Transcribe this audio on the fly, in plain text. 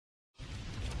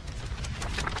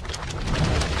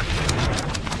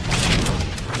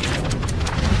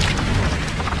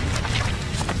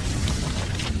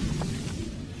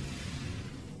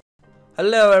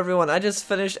Hello everyone, I just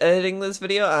finished editing this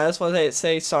video. I just want to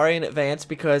say sorry in advance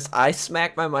because I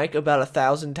smacked my mic about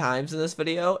 1,000 times in this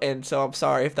video, and so I'm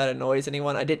sorry if that annoys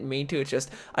anyone. I didn't mean to, it's just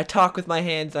I talk with my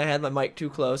hands and I had my mic too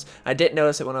close. I didn't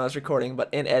notice it when I was recording, but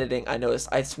in editing I noticed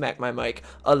I smacked my mic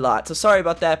a lot. So sorry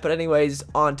about that, but anyways,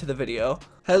 on to the video.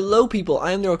 Hello people,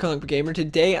 I am the Comic Book Gamer.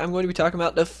 Today I'm going to be talking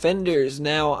about Defenders.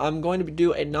 Now, I'm going to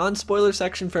do a non-spoiler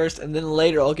section first, and then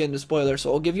later I'll get into spoilers.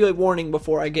 So I'll give you a warning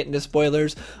before I get into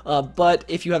spoilers. But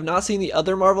if you have not seen the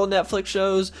other Marvel Netflix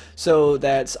shows, so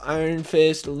that's Iron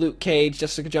Fist, Luke Cage,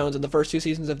 Jessica Jones, and the first 2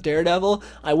 seasons of Daredevil,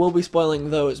 I will be spoiling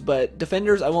those. But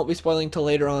Defenders I won't be spoiling till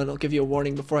later on. I'll give you a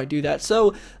warning before I do that.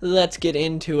 So let's get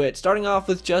into it. Starting off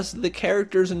with just the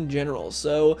characters in general.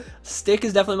 So Stick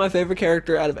is definitely my favorite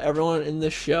character out of everyone in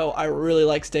the show. I really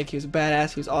like Stick. He was a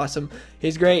badass. He was awesome.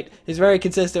 He's great. He's very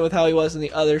consistent with how he was in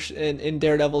the other in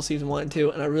Daredevil season 1 and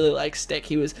 2, and I really like Stick.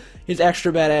 He's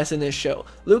extra badass in this show.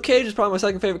 Luke Cage is probably my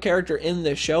second favorite character in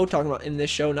this show. Talking about in this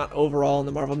show, not overall in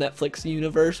the Marvel Netflix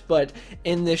universe, but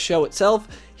in this show itself,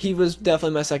 he was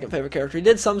definitely my second favorite character. He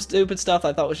did some stupid stuff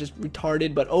I thought was just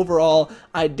retarded, but overall,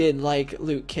 I did like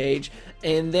Luke Cage.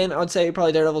 And then I would say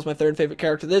probably Daredevil's my third favorite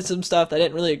character. There's some stuff that I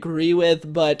didn't really agree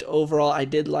with, but overall, I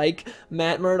did like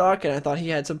Matt Murdock, and I thought he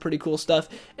had some pretty cool stuff.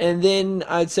 And then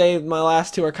I'd say my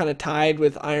last two are kind of tied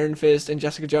with Iron Fist and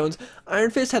Jessica Jones.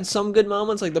 Iron Fist had some good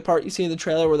moments, like the part you see in the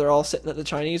trailer where they're all sitting at the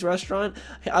Chinese restaurant.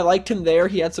 I liked him there.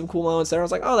 He had some cool moments there. I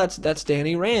was like, oh, that's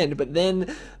Danny Rand. But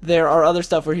then there are other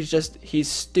stuff where he's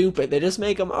stupid. They just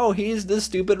make him, oh, he's the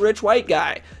stupid rich white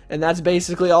guy. And that's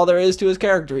basically all there is to his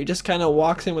character. He just kind of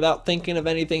walks in without thinking of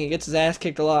anything. He gets his ass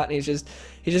kicked a lot, and he's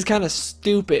just kind of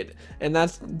stupid, and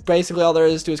that's basically all there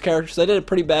is to his character. So they did a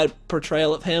pretty bad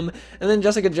portrayal of him. And then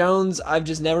Jessica Jones, I've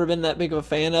just never been that big of a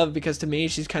fan of, because to me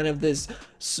she's kind of this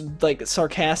like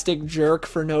sarcastic jerk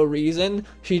for no reason.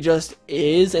 She just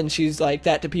is, and she's like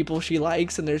that to people she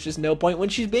likes, and there's just no point. When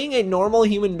she's being a normal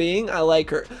human being, I like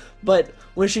her, but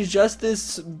when she's just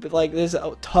this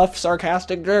tough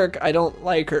sarcastic jerk, I don't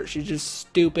like her. She's just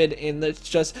stupid, and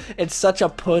it's such a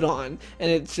put on,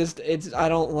 and I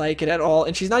don't like it at all.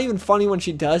 And she's not even funny when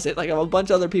she does it. Like, a bunch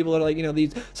of other people are like, you know,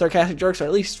 these sarcastic jerks are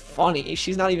at least funny.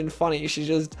 She's not even funny. She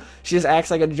just acts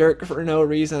like a jerk for no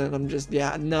reason, and I'm just,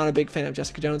 yeah, not a big fan of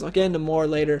Jessica Jones. I'll get into more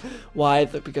later why,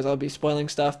 because I'll be spoiling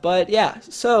stuff. But yeah,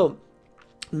 so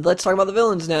let's talk about the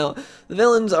villains now. The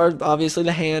villains are obviously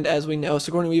the Hand, as we know.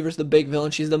 Sigourney Weaver's the big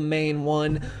villain. She's the main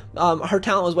one. Her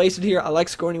talent was wasted here. I like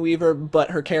Sigourney Weaver,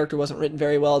 but her character wasn't written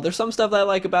very well. There's some stuff that I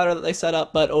like about her that they set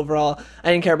up, but overall,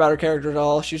 I didn't care about her character at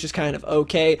all. She was just kind of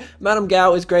okay. Madame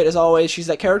Gao is great as always. She's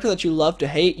that character that you love to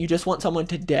hate. You just want someone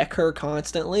to deck her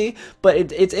constantly, but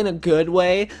it's in a good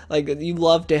way. Like, you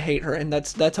love to hate her, and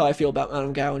that's how I feel about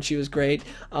Madame Gao, and she was great.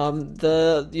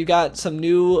 You got some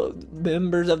new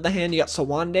members of the Hand. You got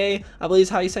Sawande, I believe is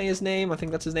how you say his name. I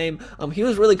think that's his name. He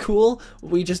was really cool.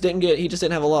 He just didn't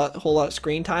have a whole lot of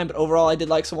screen time, but overall I did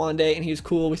like Sawande, and he was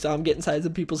cool. We saw him get inside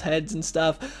some people's heads and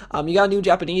stuff. You got a new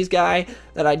Japanese guy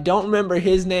that I don't remember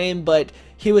his name, but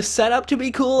he was set up to be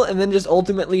cool and then just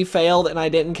ultimately failed, and I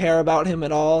didn't care about him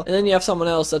at all. And then you have someone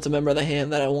else that's a member of the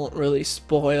Hand that I won't really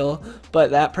spoil,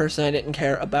 but that person I didn't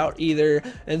care about either.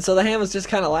 And so the Hand was just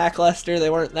kind of lackluster.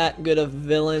 They weren't that good of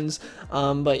villains.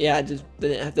 But yeah, just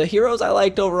the heroes I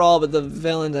liked overall, but the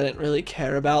villains I didn't really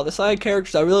care about. The side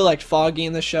characters, I really liked Foggy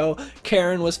in the show.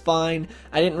 Karen was fine.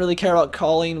 I didn't really care about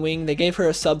Colleen Wing. They gave her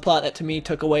a subplot that to me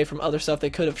took away from other stuff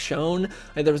they could have shown.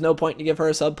 Like, there was no point to give her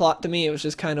a subplot to me. It was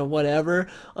just kind of whatever.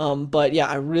 But yeah,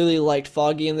 I really liked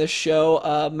Foggy in this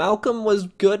show. Malcolm was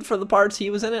good for the parts he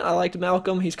was in it. I liked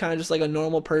Malcolm. He's kind of just like a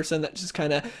normal person that just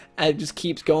kind of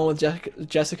keeps going with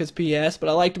Jessica's PS, but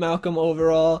I liked Malcolm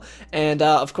overall. And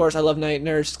of course, I love Night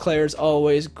Nurse. Claire's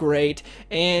always great.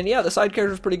 And yeah, the side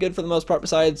character was pretty good for the most part,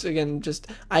 besides, again, just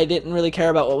I didn't really care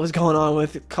about what was going on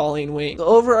with Colleen Wing. The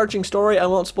overarching story I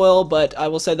won't spoil, but I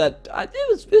will say that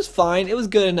it was fine. It was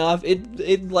good enough.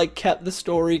 It like kept the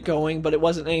story going, but it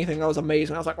wasn't anything that was amazing.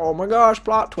 I was like, oh my gosh,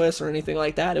 plot twist or anything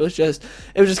like that. It was just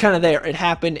kind of there. It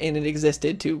happened and it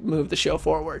existed to move the show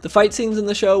forward. The fight scenes in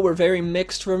the show were very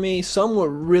mixed for me. Some were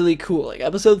really cool. Like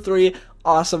episode 3,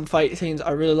 awesome fight scenes.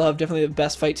 I really love, definitely the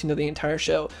best fight scene of the entire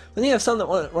show. Then you have some that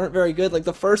weren't very good. Like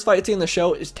the first fight scene in the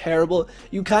show is terrible.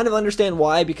 You kind of understand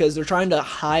why, because they're trying to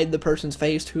hide the person's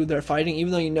face who they're fighting,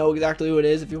 even though you know exactly who it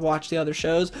is if you watch the other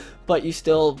shows, but you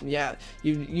still, yeah,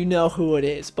 you know who it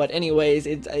is. But anyways,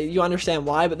 you understand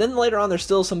why. But then later on, there's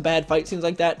still some bad fight scenes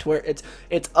like that, to where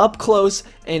it's up close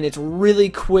and it's really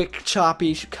quick,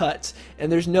 choppy cuts,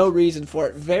 and there's no reason for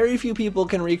it. Very few people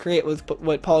can recreate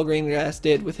what Paul Greengrass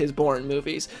did with his Bourne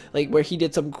movies, like where he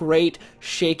did some great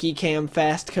shaky cam,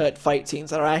 fast cut fight scenes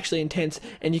that are actually intense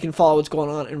and you can follow what's going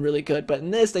on and really good. But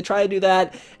in this, they try to do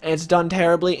that and it's done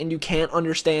terribly, and you can't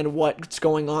understand what's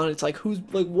going on. It's like,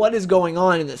 what is going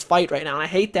on in this fight right now? And I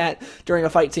hate that during a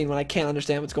fight scene when I can't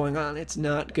understand what's going on. It's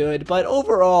not good. But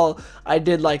overall, I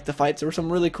did like the fights. There were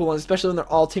some really cool ones, especially when they're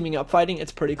all teaming up fighting.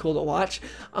 It's pretty cool to watch.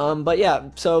 But yeah,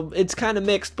 so it's kind of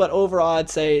mixed, but overall I'd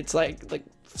say it's like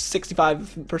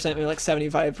 65%, maybe like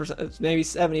 75%, maybe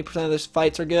 70% of those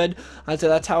fights are good. I'd say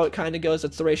that's how it kind of goes.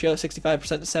 That's the ratio,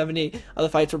 65% to 70. Other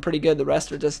fights were pretty good. The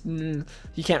rest are just, you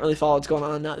can't really follow what's going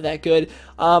on, not that good.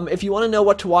 If you want to know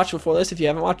what to watch before this, if you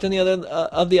haven't watched any other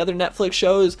of the other Netflix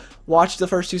shows, watch the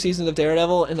first 2 seasons of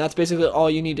Daredevil, and that's basically all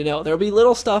you need to know. There'll be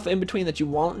little stuff in between that you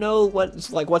won't know what's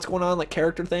going on, like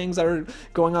character things that are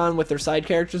going on with their side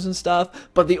characters and stuff,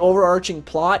 but the overarching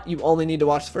plot, you only need to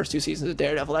watch the first 2 seasons of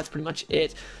Daredevil. That's pretty much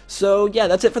it. So yeah,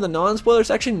 that's it for the non-spoiler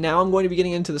section. Now I'm going to be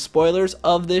getting into the spoilers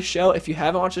of this show. If you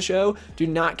haven't watched the show, do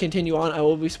not continue on. I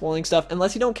will be spoiling stuff.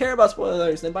 Unless you don't care about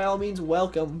spoilers, then by all means,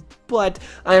 welcome. But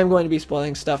I am going to be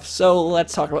spoiling stuff, so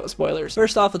let's talk about the spoilers.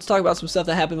 First off, let's talk about some stuff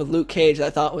that happened with Luke Cage that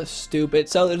I thought was stupid.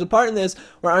 So there's a part in this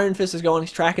where Iron Fist is going,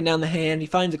 he's tracking down the Hand. He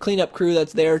finds a cleanup crew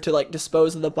that's there to like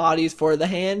dispose of the bodies for the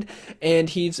Hand, and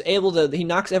he's able to, he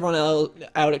knocks everyone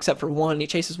out except for one. He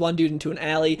chases one dude into an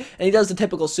alley, and he does the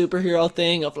typical superhero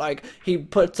thing of like, he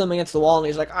puts them against the wall and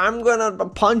he's like, I'm gonna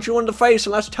punch you in the face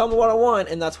unless you tell me what I want,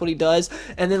 and that's what he does.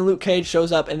 And then Luke Cage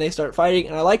shows up and they start fighting,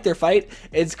 and I like their fight.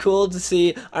 It's cool to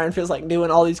see Iron Fist like doing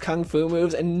all these kung fu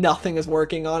moves and nothing is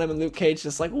working on him, and Luke Cage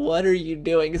just like, what are you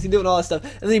doing? Because he's doing all this stuff,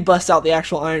 and then he busts out the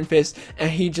actual Iron Fist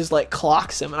and he just like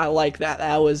clocks him, and I like that.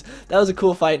 That was a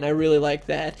cool fight, and I really like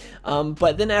that.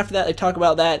 But then after that, they talk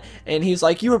about that, and he's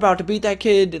like, you were about to beat that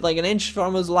kid like an inch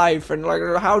from his life, and like,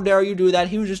 how dare you do that?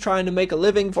 He was just trying to make a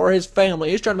living for his family.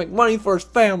 He's trying to make money for his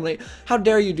family. How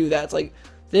dare you do that? It's like,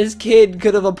 this kid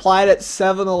could have applied at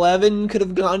 7-Eleven, could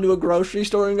have gone to a grocery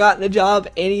store and gotten a job,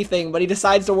 anything, but he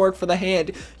decides to work for the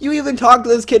Hand. You even talked to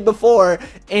this kid before,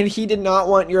 and he did not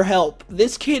want your help.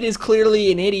 This kid is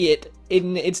clearly an idiot.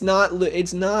 It's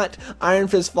not Iron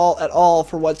Fist's fault at all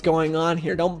for what's going on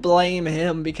here. Don't blame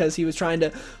him because he was trying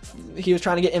to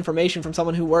get information from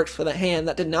someone who works for the Hand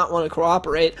that did not want to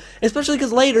cooperate, especially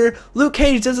because later Luke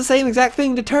Cage does the same exact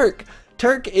thing to Turk.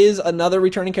 Turk is another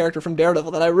returning character from Daredevil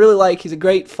that I really like. He's a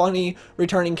great, funny,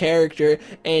 returning character,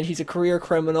 and he's a career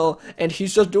criminal, and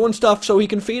he's just doing stuff so he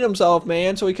can feed himself,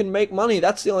 man, so he can make money.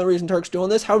 That's the only reason Turk's doing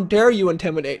this. How dare you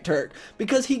intimidate Turk?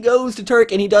 Because he goes to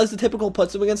Turk, and he does the typical,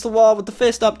 puts him against the wall with the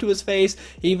fist up to his face.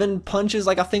 He even punches,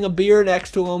 like, a thing of beer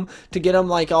next to him to get him,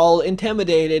 like, all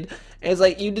intimidated. And it's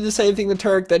like, you did the same thing to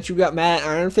Turk that you got mad at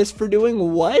Iron Fist for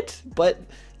doing? What? But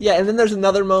yeah, and then there's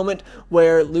another moment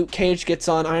where Luke Cage gets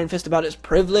on Iron Fist about his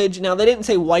privilege. Now, they didn't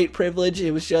say white privilege. It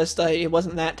was just, it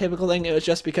wasn't that typical thing. It was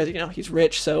just because, you know, he's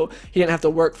rich, so he didn't have to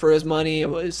work for his money.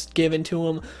 It was given to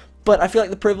him. But I feel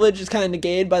like the privilege is kind of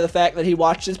negated by the fact that he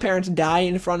watched his parents die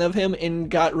in front of him and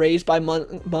got raised by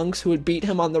monks who would beat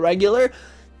him on the regular.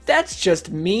 That's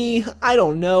just me. I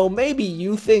don't know. Maybe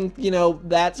you think, you know,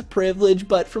 that's a privilege,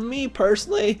 but for me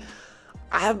personally,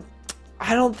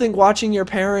 I don't think watching your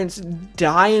parents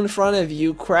die in front of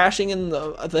you, crashing in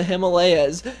the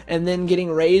Himalayas, and then getting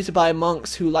raised by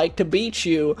monks who like to beat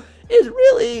you is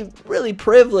really, really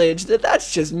privileged.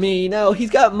 That's just me. No, he's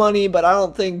got money, but I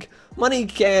don't think money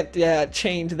can't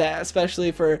change that,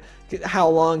 especially for how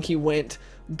long he went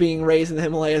being raised in the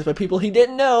Himalayas by people he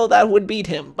didn't know that would beat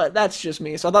him. But that's just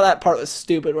me. So I thought that part was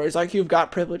stupid, where he's like, you've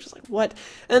got privilege. It's like, what?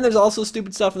 And then there's also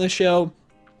stupid stuff in the show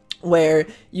where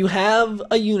you have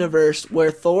a universe where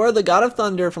Thor, the god of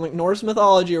thunder from like Norse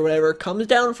mythology or whatever, comes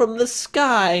down from the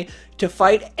sky to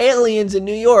fight aliens in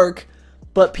New York,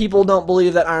 but people don't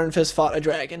believe that Iron Fist fought a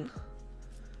dragon.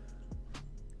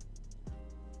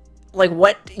 Like,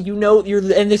 what? You know, you're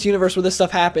in this universe where this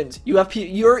stuff happens.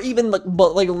 You're even like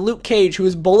Luke Cage, who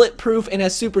is bulletproof and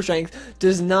has super strength,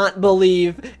 does not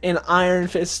believe in Iron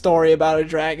Fist's story about a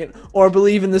dragon, or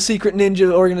believe in the secret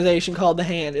ninja organization called the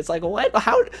Hand. It's like, what?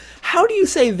 How do you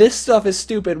say this stuff is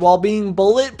stupid while being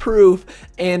bulletproof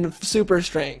and super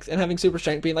strength and having super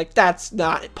strength? Being like, that's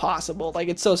not possible. Like,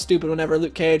 it's so stupid whenever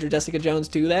Luke Cage or Jessica Jones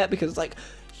do that, because it's like,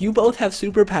 you both have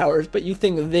superpowers, but you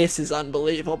think this is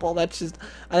unbelievable. That's just,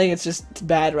 I think it's just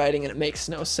bad writing and it makes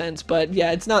no sense. But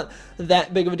yeah, it's not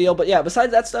that big of a deal. But yeah,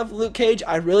 besides that stuff, Luke Cage,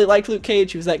 I really liked Luke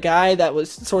Cage. He was that guy that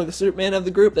was sort of the Superman of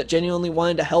the group that genuinely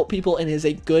wanted to help people and is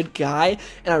a good guy,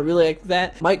 and I really like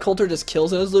that. Mike Coulter just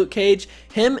kills it as Luke Cage.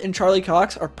 Him and Charlie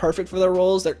Cox are perfect for their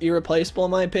roles. They're irreplaceable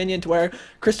in my opinion, to where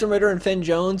Kristen Ritter and Finn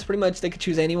Jones, pretty much they could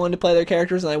choose anyone to play their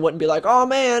characters and I wouldn't be like, oh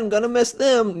man, I'm gonna miss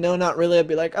them. No, not really. I'd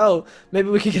be like, oh, maybe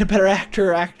we could get a better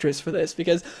actor or actress for this,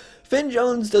 because Finn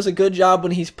Jones does a good job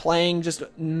when he's playing just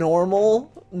normal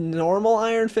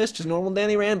Iron Fist, just normal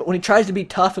Danny Rand, but when he tries to be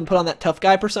tough and put on that tough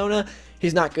guy persona,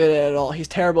 he's not good at it at all. He's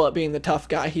terrible at being the tough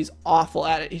guy. He's awful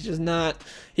at it. He's just not,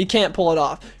 he can't pull it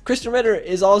off. Kristen Ritter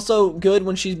is also good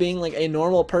when she's being like a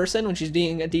normal person, when she's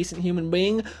being a decent human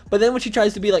being, but then when she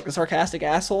tries to be like the sarcastic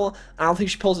asshole, I don't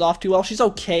think she pulls it off too well. She's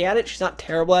okay at it. She's not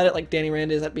terrible at it like Danny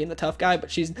Rand is at being the tough guy,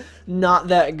 but she's not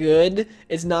that good.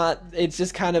 It's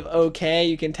just kind of okay.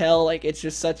 You can tell like it's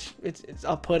just such, it's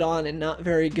a put on and not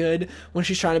very good when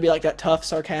she's trying to be like that tough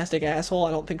sarcastic asshole.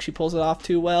 I don't think she pulls it off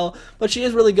too well, but she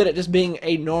is really good at just being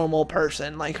a normal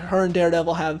person. Like her and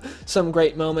Daredevil have some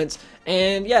great moments.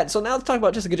 And yeah, so now let's talk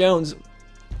about Jessica Jones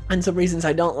and some reasons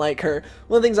I don't like her.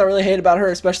 One of the things I really hate about her,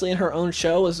 especially in her own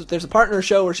show, is there's a part in her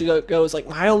show where she goes like,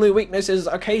 my only weakness is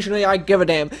occasionally I give a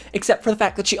damn, except for the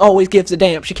fact that she always gives a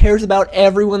damn. She cares about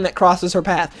everyone that crosses her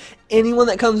path. Anyone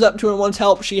that comes up to her and wants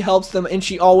help, she helps them, and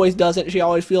she always does it. She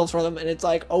always feels for them, and it's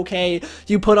like, okay,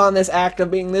 you put on this act of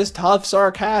being this tough,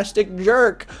 sarcastic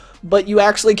jerk, but you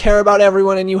actually care about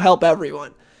everyone and you help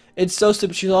everyone. It's so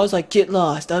stupid. She's always like, get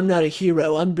lost, I'm not a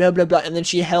hero, I'm blah blah blah, and then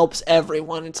she helps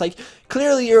everyone. It's like,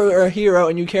 clearly you're a hero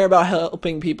and you care about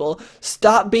helping people.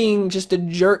 Stop being just a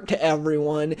jerk to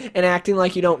everyone and acting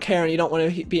like you don't care and you don't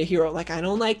want to be a hero. Like, I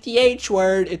don't like the H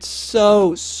word. It's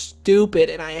so stupid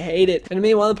and I hate it. And to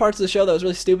me, one of the parts of the show that was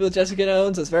really stupid with Jessica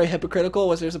Jones, that's very hypocritical,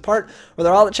 was there's a part where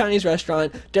they're all at a Chinese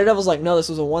restaurant. Daredevil's like, no, this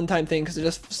was a one-time thing because they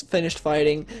just finished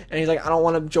fighting, and he's like, I don't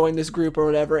want to join this group or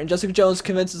whatever, and Jessica Jones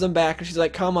convinces him back, and she's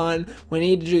like, come on, we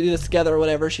need to do this together or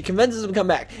whatever. She convinces him to come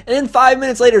back, and then 5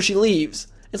 minutes later she leaves.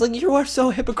 It's like, you are so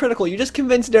hypocritical. You just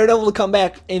convinced Daredevil to come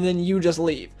back, and then you just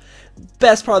leave.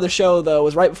 Best part of the show, though,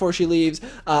 was right before she leaves,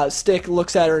 Stick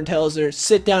looks at her and tells her,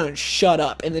 sit down and shut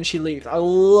up, and then she leaves. I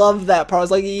love that part. I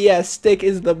was like, yes, Stick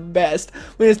is the best.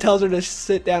 When he just tells her to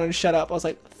sit down and shut up, I was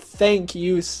like, thank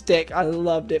you, Stick. I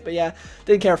loved it. But yeah,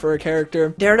 didn't care for her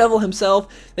character. Daredevil himself,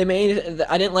 I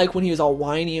didn't like when he was all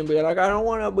whiny and be like, I don't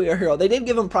want to be a hero. They did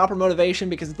give him proper motivation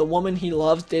because the woman he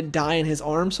loves did die in his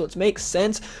arms, so it makes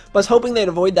sense. But I was hoping they'd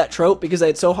avoid that trope because they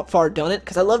had so far done it.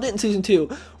 Because I loved it in season 2,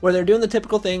 where they're doing the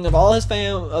typical thing of all his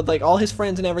like all his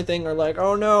friends and everything are like,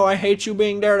 oh no, I hate you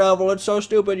being Daredevil. It's so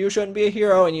stupid. You shouldn't be a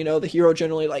hero. And you know, the hero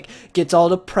generally like gets all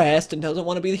depressed and doesn't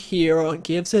want to be the hero and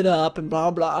gives it up and blah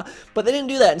blah. But they didn't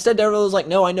do that. Instead, Daredevil was like,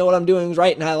 no, I know what I'm doing is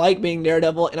right, and I like being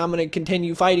Daredevil, and I'm going to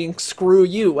continue fighting, screw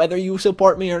you, whether you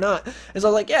support me or not. And so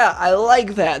I was like, yeah, I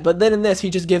like that, but then in this, he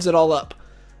just gives it all up.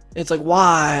 It's like,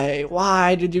 why?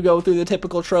 Why did you go through the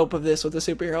typical trope of this with a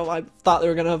superhero? I thought they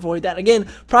were going to avoid that. Again,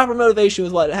 proper motivation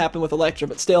was what happened with Elektra,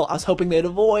 but still, I was hoping they'd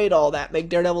avoid all that, make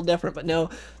Daredevil different, but no,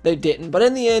 they didn't. But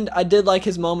in the end, I did like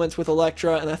his moments with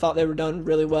Elektra, and I thought they were done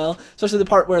really well, especially the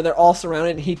part where they're all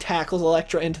surrounded, and he tackles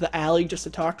Elektra into the alley just to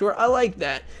talk to her. I like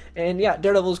that. And yeah,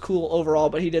 Daredevil's cool overall,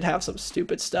 but he did have some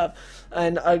stupid stuff.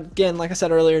 And again, like I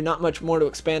said earlier, not much more to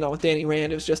expand on with Danny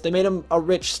Rand. It was just, they made him a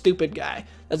rich, stupid guy.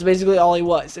 That's basically all he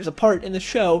was. There's a part in the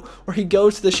show where he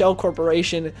goes to the Shell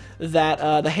Corporation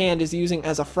that the Hand is using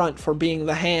as a front for being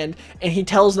the Hand, and he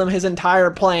tells them his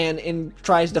entire plan and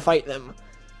tries to fight them.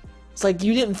 It's like,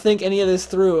 you didn't think any of this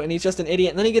through, and he's just an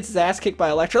idiot. And then he gets his ass kicked by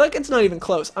Elektra. Like, it's not even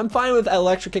close. I'm fine with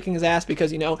Elektra kicking his ass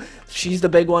because, you know, she's the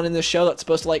big one in this show that's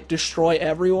supposed to, like, destroy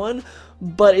everyone.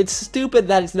 But it's stupid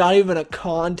that it's not even a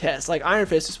contest. Like, Iron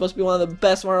Fist is supposed to be one of the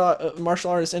best martial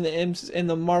artists in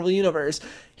the Marvel Universe.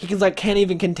 He can't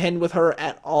even contend with her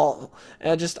at all.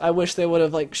 And I wish they would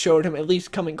have, like, showed him at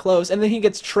least coming close. And then he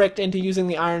gets tricked into using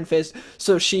the Iron Fist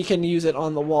so she can use it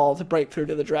on the wall to break through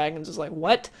to the dragons. It's like,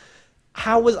 what?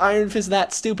 How was Iron Fist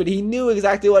that stupid? He knew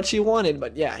exactly what she wanted,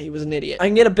 but yeah, he was an idiot. I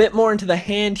can get a bit more into the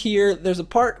Hand here. There's a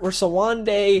part where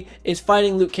Sawande is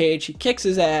fighting Luke Cage. He kicks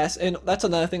his ass, and that's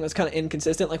another thing that's kind of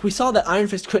inconsistent. Like, we saw that Iron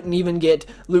Fist couldn't even get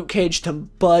Luke Cage to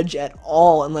budge at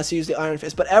all unless he used the Iron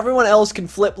Fist, but everyone else can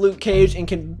flip Luke Cage and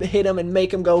can hit him and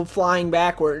make him go flying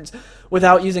backwards.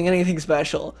 without using anything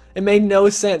special. It made no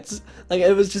sense. Like,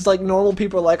 it was just like normal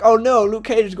people were like, oh no, Luke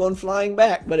Cage is going flying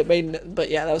back. But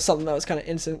yeah, that was something that was kind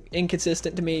of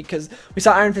inconsistent to me, because we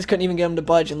saw Iron Fist couldn't even get him to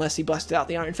budge unless he busted out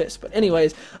the Iron Fist. But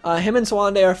anyways, him and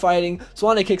Sawande are fighting.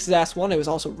 Sawande kicks his ass. Sawande was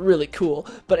also really cool.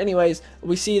 But anyways,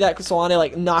 we see that Sawande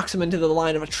like knocks him into the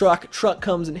line of a truck. A truck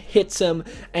comes and hits him,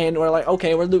 and we're like,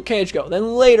 okay, where'd Luke Cage go?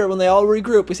 Then later, when they all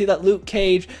regroup, we see that Luke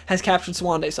Cage has captured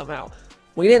Sawande somehow.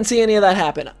 We didn't see any of that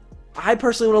happen. I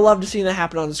personally would have loved to see that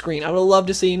happen on the screen. I would have loved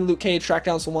to see Luke Cage track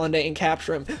down Sawande and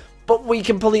capture him. But we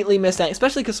completely missed that,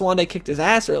 especially because Sawande kicked his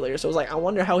ass earlier, so it was like, I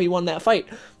wonder how he won that fight.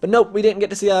 But nope, we didn't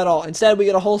get to see that at all. Instead, we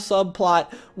get a whole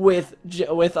subplot with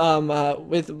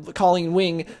Colleen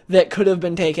Wing that could have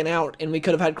been taken out, and we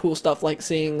could have had cool stuff like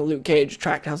seeing Luke Cage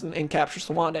track down and capture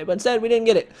Sawande. But instead, we didn't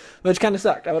get it, which kind of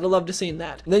sucked. I would have loved to have seen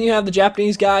that. And then you have the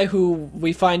Japanese guy who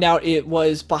we find out it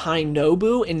was behind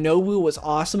Nobu, and Nobu was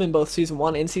awesome in both Season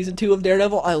 1 and Season 2 of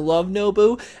Daredevil. I love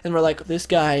Nobu, and we're like, this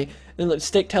guy... And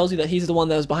Stick tells you that he's the one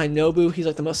that was behind Nobu. He's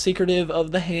like the most secretive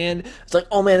of the hand. It's like,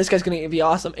 oh man, this guy's gonna be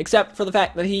awesome. Except for the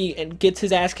fact that he gets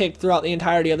his ass kicked throughout the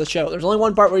entirety of the show. There's only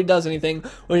one part where he does anything,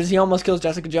 which is he almost kills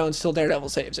Jessica Jones till Daredevil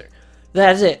saves her.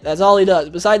 That's it. That's all he does.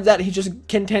 Besides that, he's just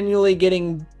continually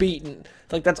getting beaten.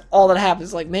 Like, that's all that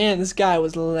happens. Like, man, this guy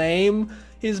was lame.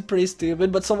 He's pretty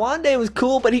stupid. But Sawande was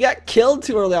cool, but he got killed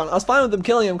too early on. I was fine with them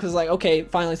killing him because, like, okay,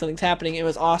 finally something's happening. It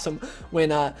was awesome.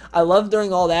 When, I love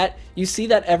during all that, you see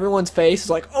that everyone's face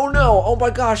is like, oh no, oh my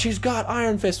gosh, he's got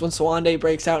Iron Fist. When Sawande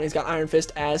breaks out and he's got Iron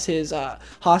Fist as his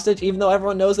hostage, even though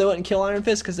everyone knows they wouldn't kill Iron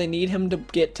Fist because they need him to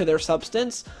get to their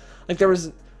substance. Like, there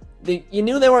was... you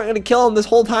knew they weren't going to kill him this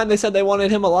whole time. They said they wanted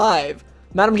him alive.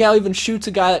 Madame Gao even shoots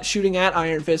a guy that's shooting at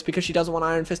Iron Fist because she doesn't want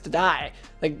Iron Fist to die.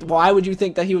 Like, why would you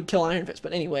think that he would kill Iron Fist?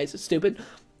 But anyways, it's stupid.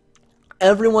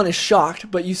 Everyone is shocked,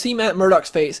 but you see Matt Murdock's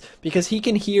face because he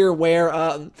can hear where,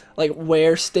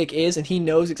 where Stick is, and he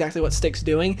knows exactly what Stick's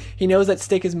doing. He knows that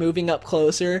Stick is moving up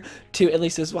closer to, at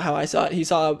least this is how I saw it.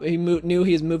 He knew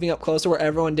he was moving up closer where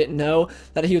everyone didn't know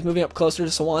that he was moving up closer to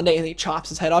Sawande, and he chops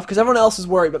his head off because everyone else is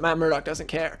worried, but Matt Murdock doesn't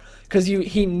care because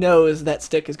he knows that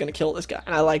Stick is going to kill this guy,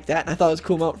 and I like that, and I thought it was a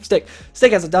cool moment for Stick.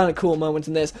 Stick has a ton of cool moments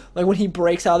in this, like when he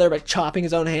breaks out of there by chopping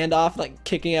his own hand off, like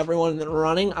kicking everyone and then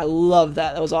running. I love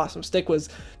that. That was awesome. Stick was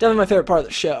definitely my favorite part of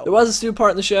the show. There was a stupid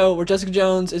part in the show where Jessica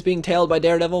Jones is being tailed by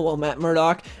Daredevil, well, Matt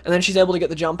Murdock, and then she's able to get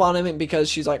the jump on him because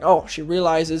she's like, oh, she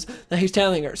realizes that he's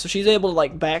tailing her, so she's able to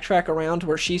like backtrack around to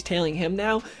where she's tailing him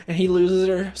now, and he loses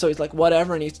her, so he's like,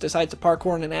 whatever, and he decides to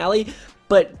parkour in an alley.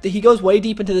 But he goes way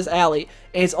deep into this alley,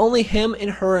 and it's only him and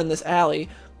her in this alley,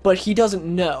 but he doesn't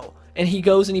know. And he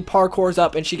goes and he parkours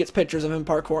up, and she gets pictures of him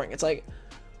parkouring. It's like,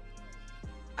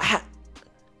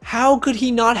 how could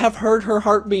he not have heard her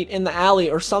heartbeat in the alley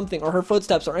or something, or her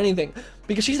footsteps or anything?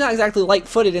 Because she's not exactly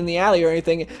light-footed in the alley or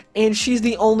anything, and she's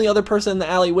the only other person in the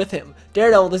alley with him.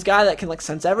 Daredevil, this guy that can like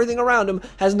sense everything around him,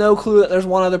 has no clue that there's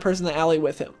one other person in the alley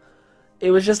with him. It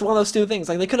was just one of those two things.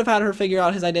 Like, they could have had her figure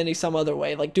out his identity some other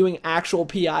way, like doing actual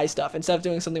PI stuff instead of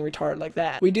doing something retarded like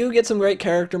that. We do get some great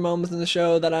character moments in the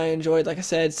show that I enjoyed. Like I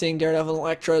said, seeing Daredevil and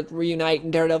Elektra reunite,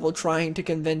 and Daredevil trying to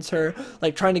convince her,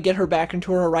 like trying to get her back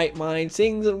into her right mind.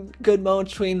 Seeing some good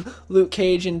moments between Luke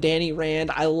Cage and Danny Rand.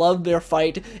 I loved their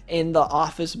fight in the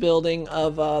office building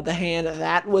of the Hand.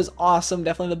 That was awesome.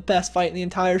 Definitely the best fight in the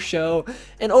entire show.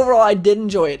 And overall, I did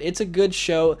enjoy it. It's a good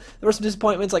show. There were some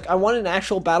disappointments. Like, I wanted an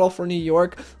actual battle for New York,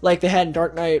 like they had in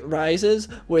Dark Knight Rises,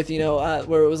 with, you know,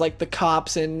 where it was like the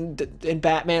cops and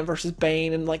Batman versus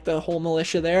Bane and like the whole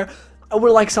militia there. I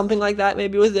would like something like that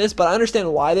maybe with this, but I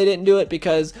understand why they didn't do it,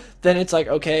 because then it's like,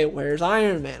 okay, where's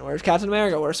Iron Man? Where's Captain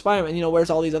America? Where's Spider-Man? You know, where's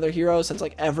all these other heroes, since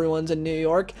like everyone's in New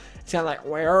York? It's kind of like,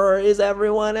 where is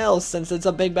everyone else, since it's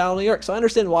a big battle in New York? So I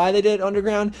understand why they did it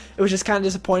underground. It was just kind of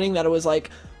disappointing that it was like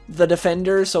the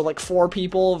Defenders, so like 4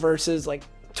 people versus like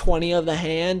 20 of the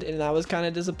Hand, and that was kind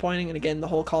of disappointing. And again, the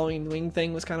whole Colleen Wing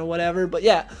thing was kind of whatever, but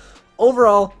yeah,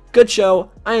 overall, good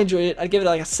show. I enjoyed it. I'd give it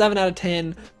like a 7 out of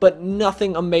 10, but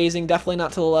nothing amazing. Definitely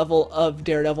not to the level of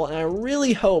Daredevil, and I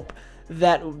really hope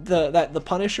that the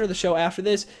Punisher, the show after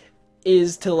this,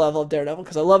 is to the level of Daredevil,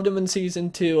 because I loved him in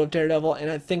season 2 of Daredevil, and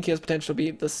I think he has potential to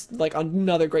be this, like,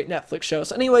 another great Netflix show.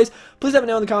 So anyways, please let me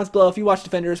know in the comments below if you watched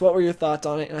Defenders, what were your thoughts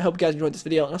on it, and I hope you guys enjoyed this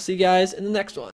video, and I'll see you guys in the next one.